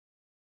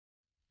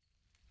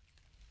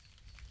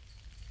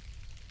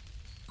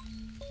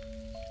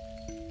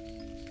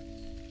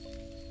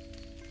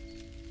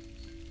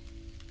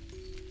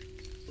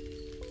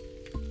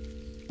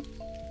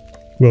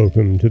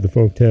Welcome to the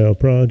Folktale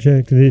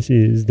Project. This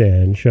is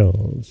Dan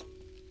Scholz.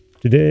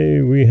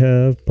 Today we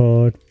have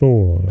part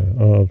 4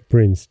 of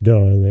Prince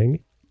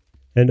Darling,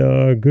 and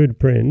our good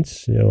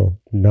prince,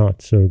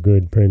 not so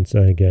good prince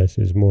I guess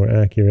is more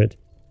accurate,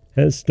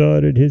 has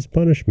started his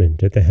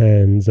punishment at the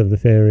hands of the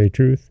fairy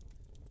Truth,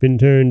 been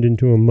turned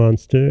into a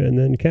monster and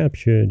then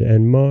captured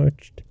and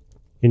marched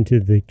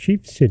into the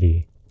chief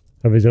city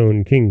of his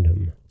own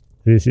kingdom.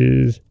 This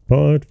is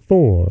part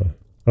 4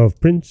 of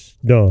Prince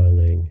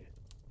Darling.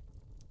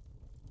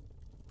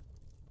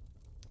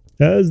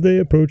 As they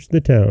approached the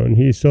town,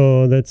 he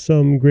saw that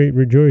some great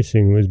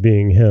rejoicing was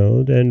being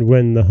held, and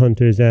when the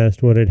hunters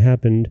asked what had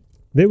happened,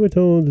 they were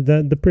told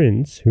that the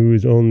prince,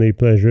 whose only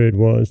pleasure it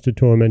was to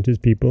torment his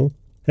people,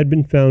 had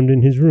been found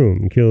in his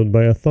room, killed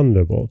by a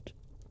thunderbolt,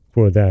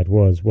 for that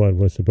was what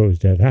was supposed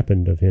to have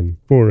happened of him.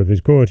 4 of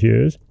his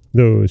courtiers,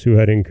 those who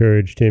had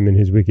encouraged him in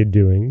his wicked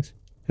doings,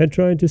 had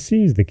tried to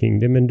seize the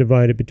kingdom and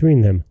divide it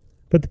between them,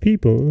 but the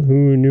people,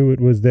 who knew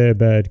it was their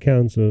bad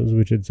counsels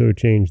which had so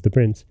changed the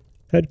prince,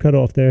 had cut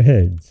off their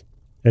heads,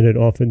 and had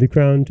offered the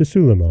crown to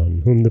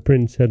Suleiman, whom the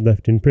prince had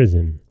left in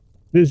prison.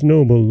 This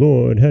noble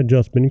lord had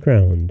just been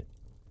crowned,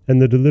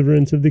 and the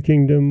deliverance of the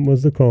kingdom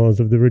was the cause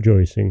of the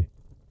rejoicing.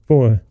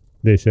 For,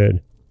 they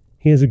said,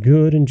 he is a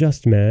good and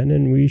just man,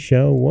 and we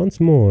shall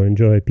once more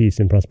enjoy peace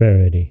and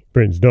prosperity.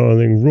 Prince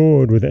Darling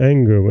roared with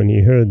anger when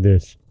he heard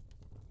this,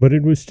 but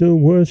it was still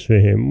worse for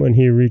him when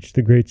he reached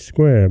the great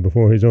square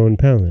before his own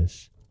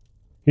palace.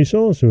 He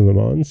saw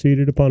Suleiman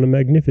seated upon a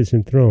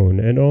magnificent throne,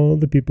 and all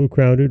the people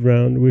crowded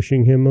round,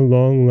 wishing him a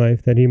long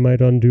life that he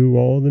might undo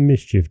all the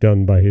mischief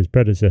done by his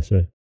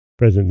predecessor.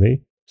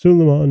 Presently,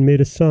 Suleiman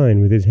made a sign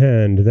with his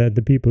hand that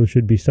the people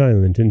should be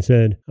silent, and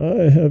said,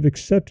 "I have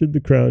accepted the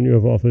crown you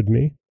have offered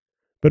me,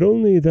 but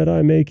only that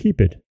I may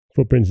keep it,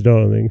 for Prince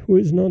Darling, who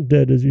is not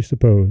dead as you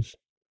suppose.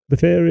 The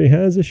fairy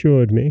has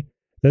assured me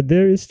that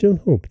there is still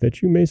hope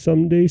that you may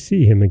some day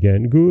see him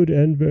again, good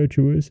and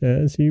virtuous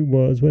as he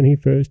was when he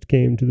first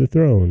came to the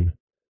throne.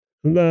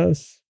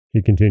 Alas,"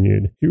 he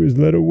continued, "he was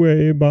led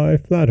away by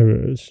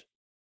flatterers.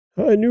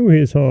 I knew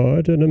his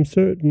heart, and am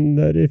certain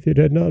that if it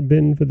had not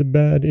been for the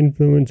bad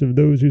influence of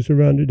those who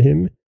surrounded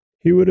him,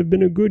 he would have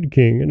been a good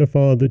king and a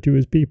father to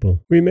his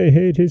people. We may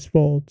hate his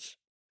faults,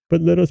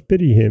 but let us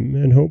pity him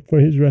and hope for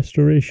his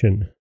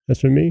restoration. As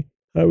for me,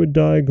 I would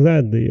die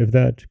gladly if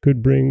that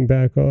could bring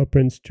back our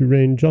prince to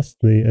reign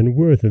justly and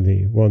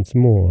worthily once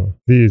more."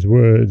 These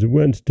words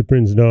went to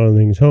Prince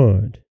Darling's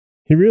heart.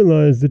 He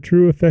realized the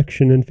true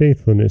affection and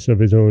faithfulness of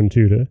his own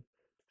tutor,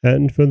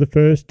 and for the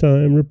first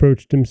time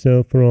reproached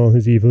himself for all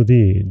his evil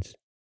deeds.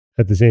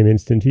 At the same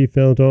instant he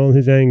felt all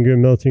his anger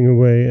melting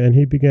away, and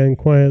he began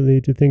quietly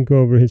to think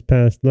over his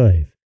past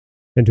life,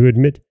 and to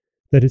admit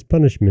that his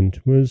punishment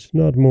was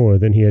not more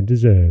than he had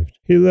deserved.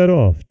 He led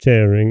off,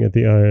 tearing at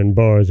the iron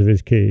bars of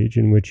his cage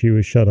in which he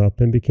was shut up,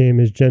 and became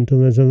as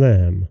gentle as a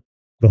lamb.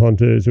 The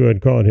hunters who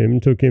had caught him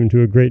took him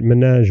to a great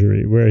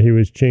menagerie, where he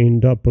was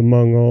chained up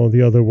among all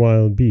the other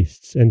wild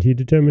beasts, and he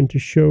determined to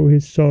show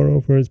his sorrow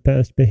for his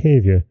past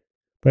behavior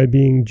by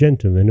being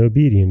gentle and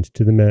obedient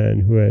to the man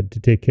who had to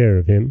take care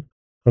of him.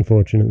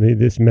 Unfortunately,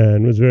 this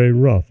man was very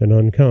rough and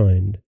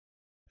unkind,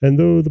 and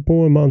though the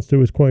poor monster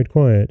was quite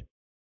quiet,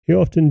 he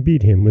often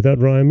beat him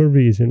without rhyme or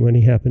reason when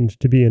he happened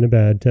to be in a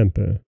bad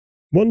temper.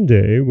 One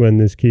day, when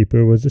this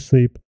keeper was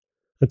asleep,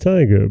 a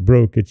tiger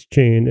broke its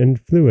chain and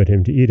flew at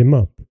him to eat him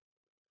up.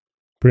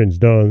 Prince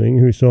Darling,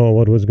 who saw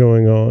what was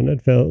going on,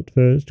 had felt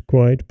first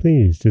quite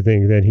pleased to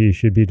think that he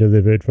should be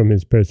delivered from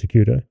his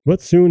persecutor,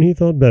 but soon he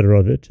thought better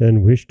of it,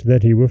 and wished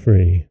that he were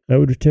free. "I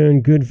would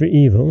return good for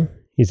evil,"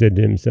 he said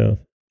to himself,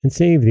 "and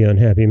save the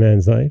unhappy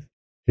man's life."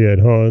 He had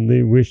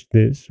hardly wished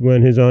this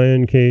when his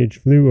iron cage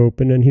flew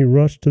open, and he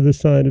rushed to the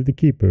side of the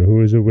keeper, who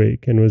was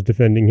awake and was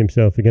defending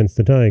himself against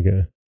the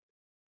tiger.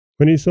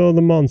 When he saw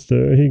the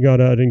monster, he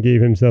got out and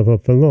gave himself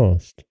up for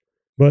lost.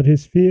 But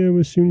his fear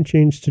was soon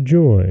changed to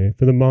joy,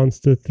 for the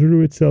monster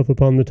threw itself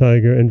upon the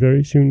tiger and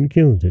very soon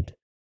killed it,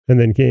 and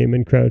then came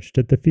and crouched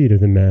at the feet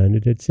of the man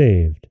it had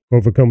saved.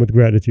 Overcome with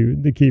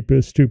gratitude, the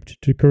keeper stooped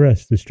to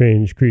caress the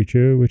strange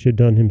creature which had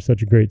done him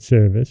such great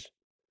service.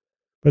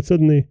 But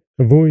suddenly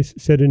a voice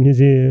said in his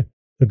ear,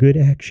 "A good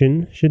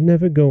action should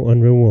never go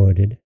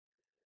unrewarded."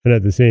 And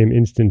at the same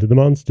instant the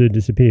monster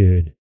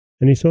disappeared,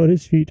 and he saw at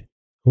his feet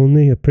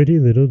only a pretty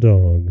little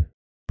dog.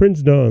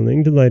 Prince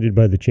Darling, delighted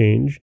by the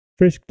change,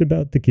 frisked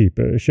about the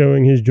keeper,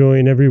 showing his joy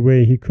in every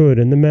way he could,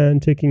 and the man,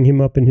 taking him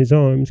up in his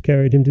arms,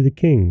 carried him to the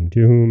king,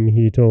 to whom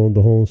he told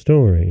the whole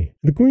story.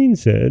 The queen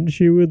said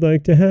she would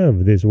like to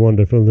have this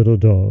wonderful little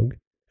dog,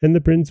 and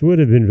the prince would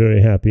have been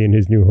very happy in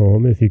his new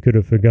home if he could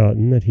have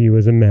forgotten that he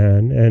was a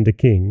man and a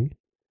king.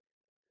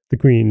 The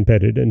queen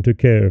petted and took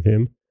care of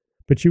him,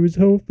 but she was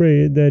so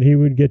afraid that he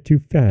would get too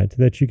fat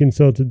that she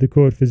consulted the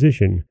court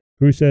physician,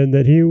 who said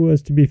that he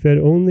was to be fed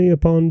only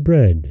upon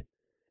bread,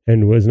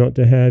 and was not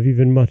to have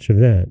even much of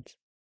that.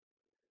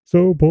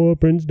 So poor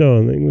Prince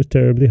Darling was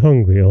terribly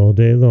hungry all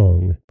day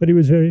long, but he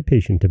was very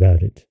patient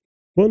about it.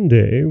 One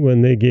day,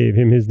 when they gave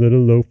him his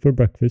little loaf for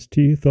breakfast,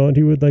 he thought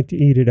he would like to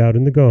eat it out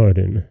in the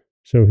garden.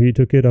 So he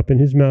took it up in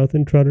his mouth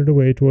and trotted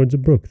away towards a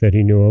brook that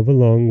he knew of a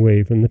long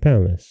way from the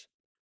palace.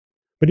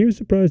 But he was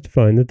surprised to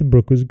find that the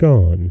brook was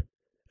gone,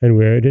 and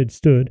where it had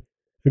stood,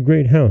 a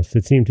great house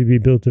that seemed to be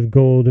built of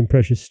gold and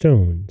precious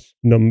stones.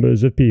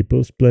 Numbers of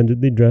people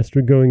splendidly dressed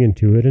were going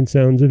into it, and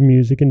sounds of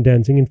music and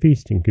dancing and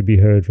feasting could be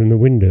heard from the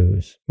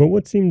windows. But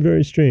what seemed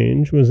very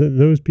strange was that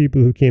those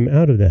people who came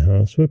out of the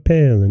house were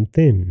pale and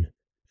thin,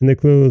 and their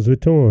clothes were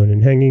torn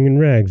and hanging in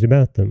rags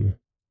about them.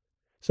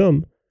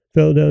 Some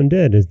fell down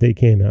dead as they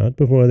came out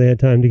before they had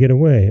time to get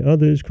away.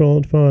 Others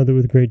crawled farther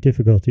with great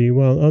difficulty,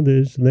 while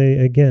others lay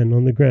again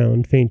on the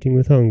ground fainting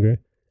with hunger,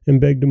 and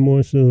begged a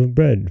morsel of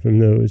bread from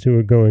those who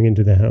were going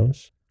into the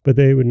house. But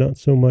they would not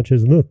so much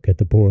as look at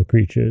the poor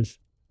creatures.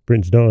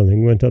 Prince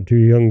Darling went up to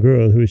a young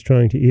girl who was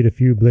trying to eat a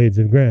few blades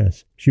of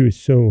grass. She was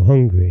so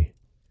hungry.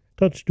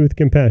 Touched with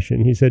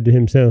compassion, he said to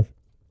himself,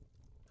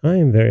 "I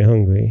am very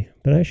hungry,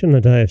 but I shall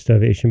not die of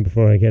starvation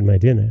before I get my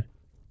dinner.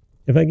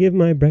 If I give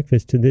my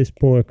breakfast to this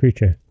poor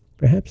creature,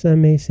 perhaps I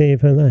may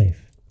save her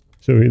life."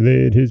 So he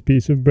laid his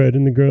piece of bread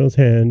in the girl's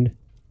hand,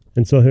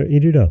 and saw her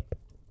eat it up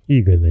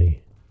eagerly.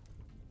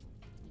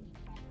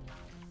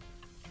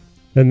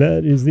 And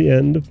that is the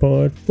end of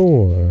part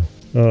 4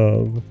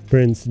 of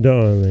Prince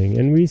Darling.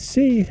 And we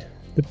see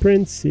the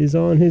prince is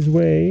on his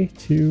way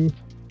to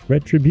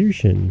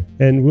retribution.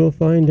 And we'll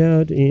find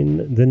out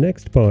in the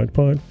next part,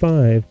 part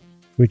 5,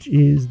 which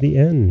is the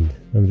end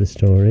of the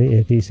story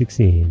if he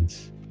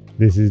succeeds.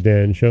 This is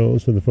Dan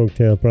Scholes for the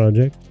Folktale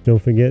Project. Don't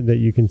forget that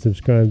you can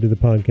subscribe to the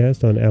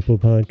podcast on Apple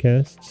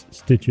Podcasts,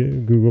 Stitcher,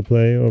 Google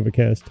Play,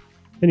 Overcast,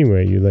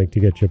 anywhere you like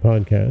to get your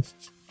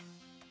podcasts.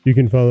 You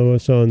can follow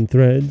us on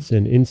Threads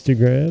and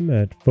Instagram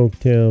at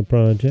Folktale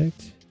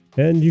Project,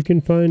 and you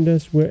can find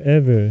us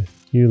wherever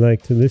you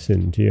like to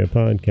listen to your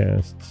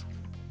podcasts.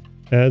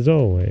 As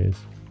always,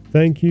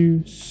 thank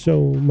you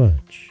so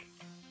much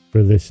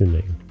for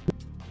listening.